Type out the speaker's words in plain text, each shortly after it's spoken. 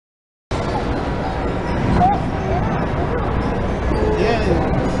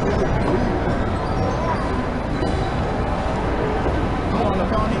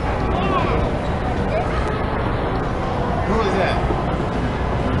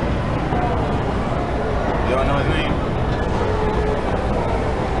Y'all know his name?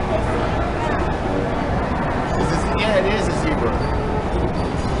 Is this, yeah, it is a zebra.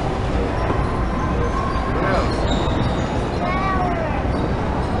 What else?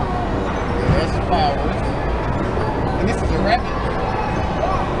 Yeah, that's flowers. And this is a rabbit.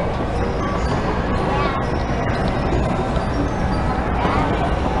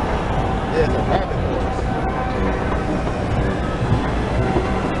 There's a rabbit horse.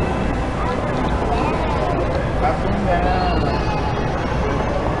 Up and down.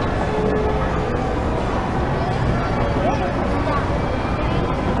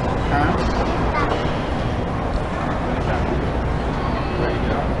 Huh? There you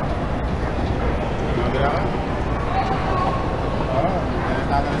go. You want to get out? Oh, and it's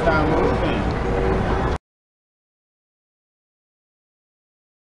not going to stop moving.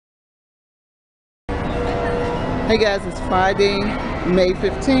 Hey guys, it's Friday, May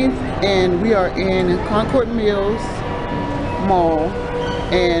 15th, and we are in Concord Mills Mall,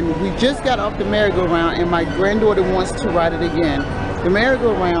 and we just got off the merry-go-round, and my granddaughter wants to ride it again. The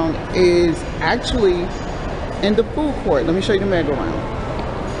merry-go-round is actually in the food court. Let me show you the merry-go-round.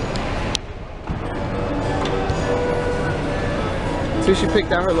 So she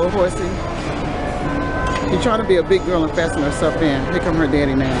picked out her little horsey. She's trying to be a big girl and fasten herself in. Here come her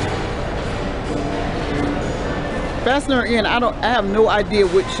daddy now. Fasten her in. I have no idea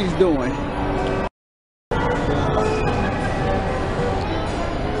what she's doing.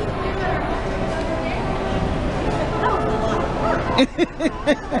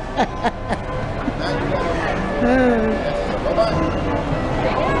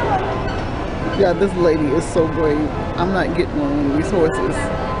 Yeah, this lady is so brave. I'm not getting on one of these horses.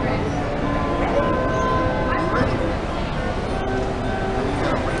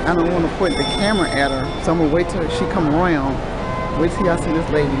 I don't want to point the camera at her, so I'm gonna wait till she come around. Wait till y'all see this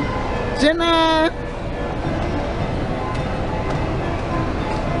lady. Jenna!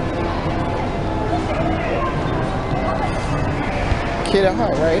 Kid at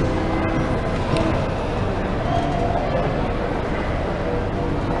heart, right?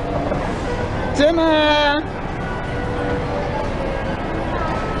 Jenna!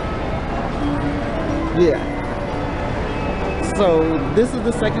 Yeah. So this is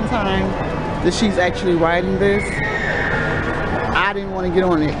the second time that she's actually riding this. I didn't want to get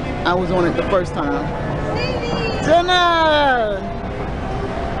on it. I was on it the first time. Jenna!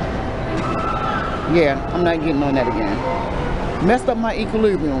 Yeah, I'm not getting on that again. Messed up my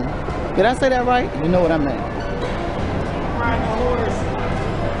equilibrium. Did I say that right? You know what I meant. Riding a horse.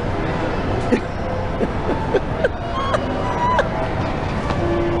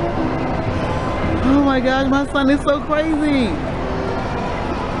 Oh my gosh, my son is so crazy.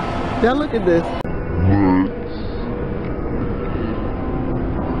 Now look at this.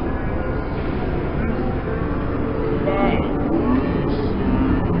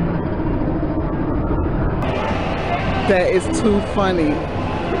 That is too funny.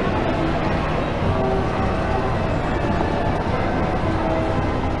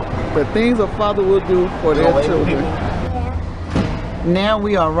 The things a father will do for their children. Now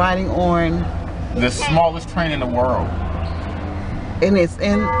we are riding on the smallest train in the world. And it's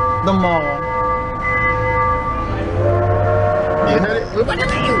in the mall. You heard it? We're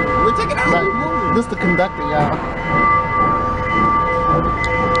taking out. This is the conductor, y'all.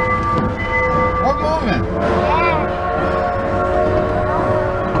 We're moving.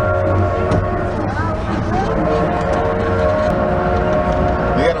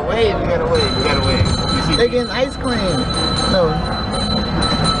 We gotta wave, we gotta wave, we gotta wave. They're getting ice cream. No.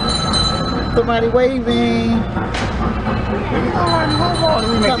 Somebody waving. Let me go on, let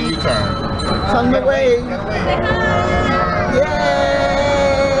me make a U-turn. Tell them to wave. Yay!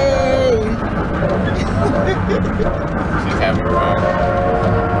 She's having fun.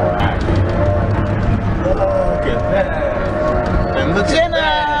 Look at that. And look Jenna! at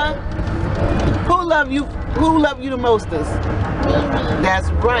that. Who love you the mostest? That's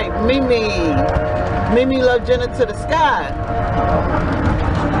right, Mimi. Mimi love Jenna to the sky.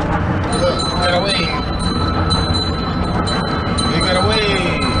 Look, you gotta wave. You gotta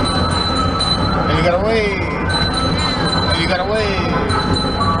wave. And you gotta wave. And you gotta wave.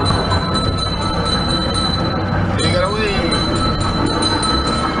 And you gotta wave.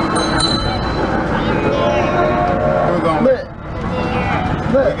 Where we going? Look.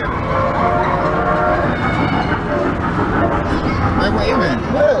 Look. They're waving.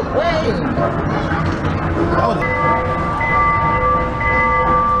 Look, wave. Oh.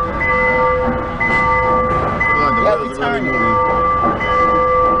 Yeah, we turning.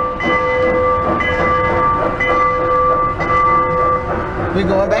 We're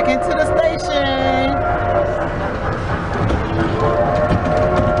going back into the station. You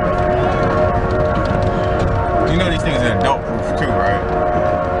know these things are adult proof too, right?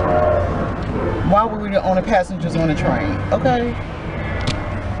 Why were we the only passengers on the train? Okay.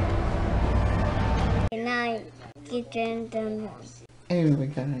 And I get them. Anyway,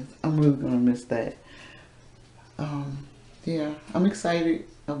 guys, I'm really gonna miss that. Yeah, I'm excited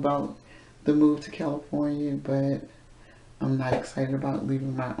about the move to California, but I'm not excited about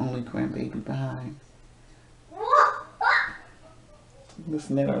leaving my only grandbaby behind.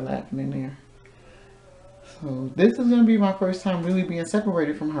 Listen to her laughing in there. So this is gonna be my first time really being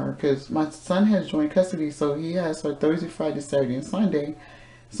separated from her, because my son has joint custody, so he has her Thursday, Friday, Saturday, and Sunday.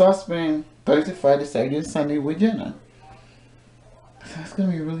 So I spend Thursday, Friday, Saturday, and Sunday with Jenna. So it's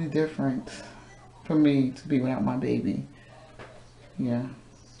gonna be really different for me to be without my baby. Yeah,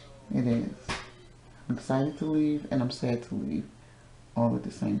 it is. I'm excited to leave and I'm sad to leave all at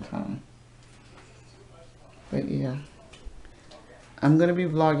the same time. But yeah, I'm gonna be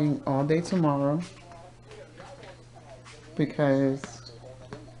vlogging all day tomorrow because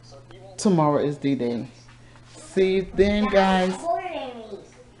tomorrow is D-Day. See you then, guys.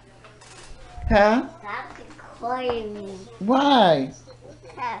 Huh? Stop recording me. Why?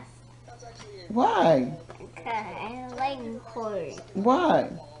 Because Why? I don't like recording. Why?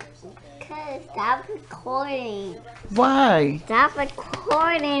 Because stop recording. Why? Stop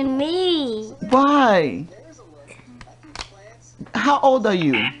recording me. Why? How old are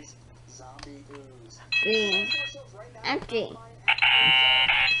you? 3. I'm 3.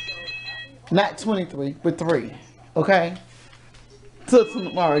 Not 23, but 3. Okay? Till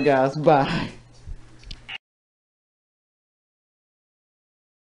tomorrow, guys. Bye.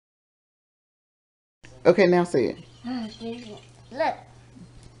 Okay, now say it. Look.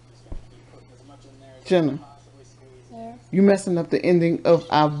 Jenna, Yes. you messing up the ending of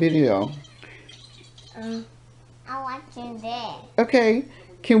our video. I want you there. Okay,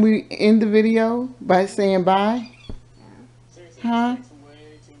 can we end the video by saying bye? Huh?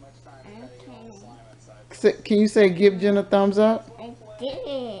 Okay. Can you say give Jenna a thumbs up? I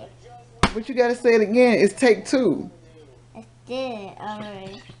did. But you gotta say it again. It's take 2. I did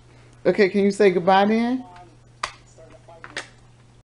already. Okay, can you say goodbye then?